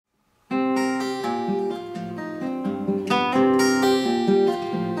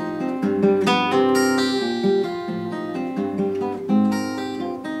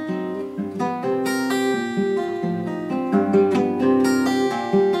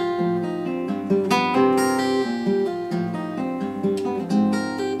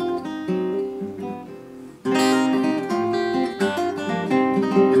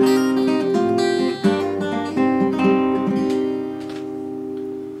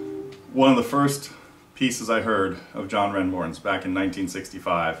One of the first pieces I heard of John Renbourn's back in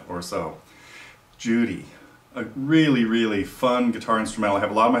 1965 or so. Judy. A really, really fun guitar instrumental. I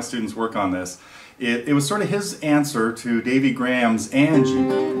have a lot of my students work on this. It was sort of his answer to Davey Graham's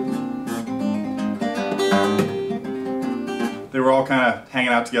Anji. They were all kind of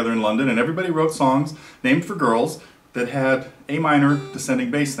hanging out together in London, and everybody wrote songs named for girls that had A minor descending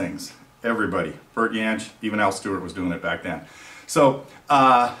bass things. Everybody. Bert Jansch, even Al Stewart was doing it back then. So,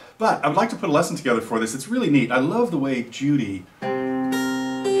 but I would like to put a lesson together for this. It's really neat. I love the way Judy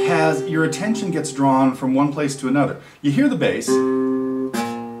has, your attention gets drawn from one place to another. You hear the bass.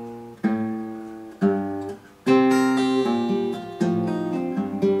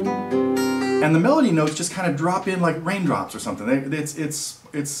 And the melody notes just kind of drop in like raindrops or something. It's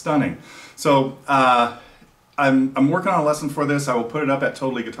stunning. So I'm working on a lesson for this. I will put it up at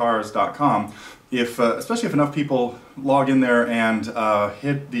TotallyGuitars.com. Especially if enough people log in there and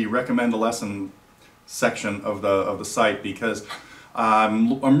hit the recommend a lesson section of the site, because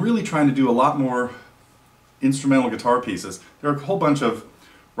I'm really trying to do a lot more instrumental guitar pieces. There are a whole bunch of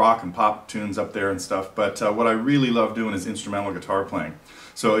rock and pop tunes up there and stuff, but what I really love doing is instrumental guitar playing.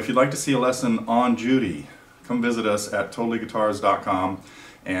 So if you'd like to see a lesson on Judy, come visit us at TotallyGuitars.com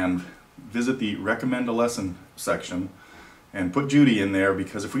and visit the recommend a lesson section and put Judy in there,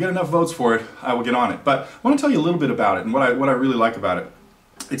 because if we get enough votes for it, I will get on it. But I want to tell you a little bit about it and what I really like about it.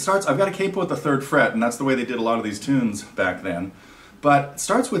 It starts, I've got a capo at the 3rd fret, and that's the way they did a lot of these tunes back then. But it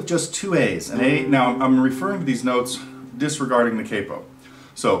starts with just 2 A's. An A, now I'm referring to these notes disregarding the capo.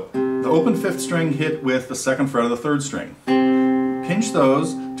 So the open 5th string hit with the 2nd fret of the 3rd string. Pinch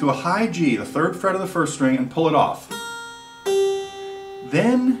those to a high G, the 3rd fret of the 1st string, and pull it off.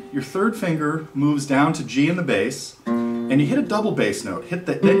 Then your 3rd finger moves down to G in the bass, and you hit a double bass note. Then hit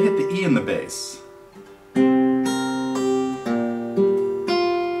the E in the bass.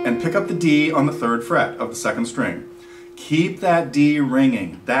 And pick up the D on the 3rd fret of the 2nd string. Keep that D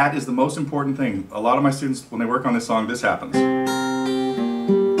ringing. That is the most important thing. A lot of my students, when they work on this song, this happens.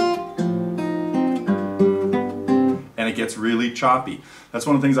 And it gets really choppy. That's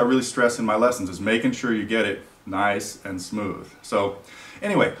one of the things I really stress in my lessons, is making sure you get it nice and smooth. So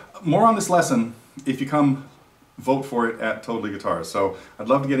anyway, more on this lesson if you come vote for it at Totally Guitars. So I'd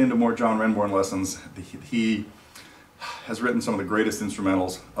love to get into more John Renbourn lessons. He has written some of the greatest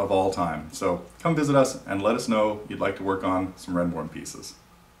instrumentals of all time. So come visit us and let us know you'd like to work on some Renbourn pieces.